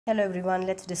Hello everyone,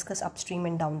 let's discuss upstream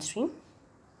and downstream.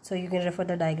 So you can refer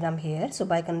the diagram here. So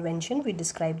by convention, we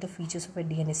describe the features of a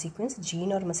DNA sequence,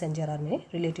 gene or messenger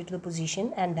RNA related to the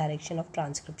position and direction of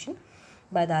transcription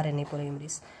by the RNA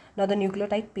polymerase. Now the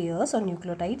nucleotide pairs or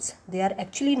nucleotides, they are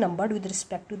actually numbered with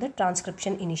respect to the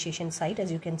transcription initiation site,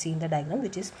 as you can see in the diagram,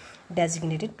 which is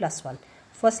designated +1.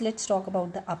 First, let's talk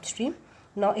about the upstream.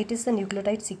 Now it is the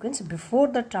nucleotide sequence before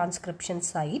the transcription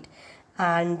site,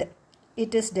 and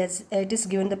it is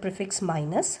given the prefix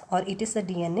minus, or it is the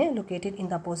DNA located in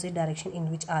the opposite direction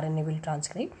in which RNA will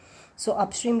transcribe. So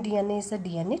upstream DNA is the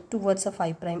DNA towards the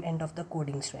 5' end of the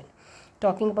coding strand.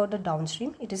 Talking about the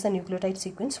downstream, it is the nucleotide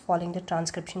sequence following the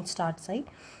transcription start site,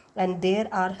 and there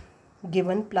are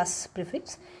given plus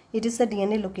prefix. It is the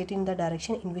DNA located in the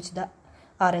direction in which the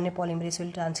RNA polymerase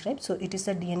will transcribe. So it is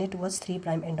the DNA towards 3'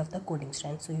 end of the coding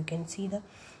strand. So you can see the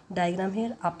diagram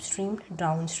here: upstream,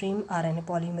 downstream, RNA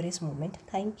polymerase movement.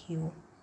 Thank you.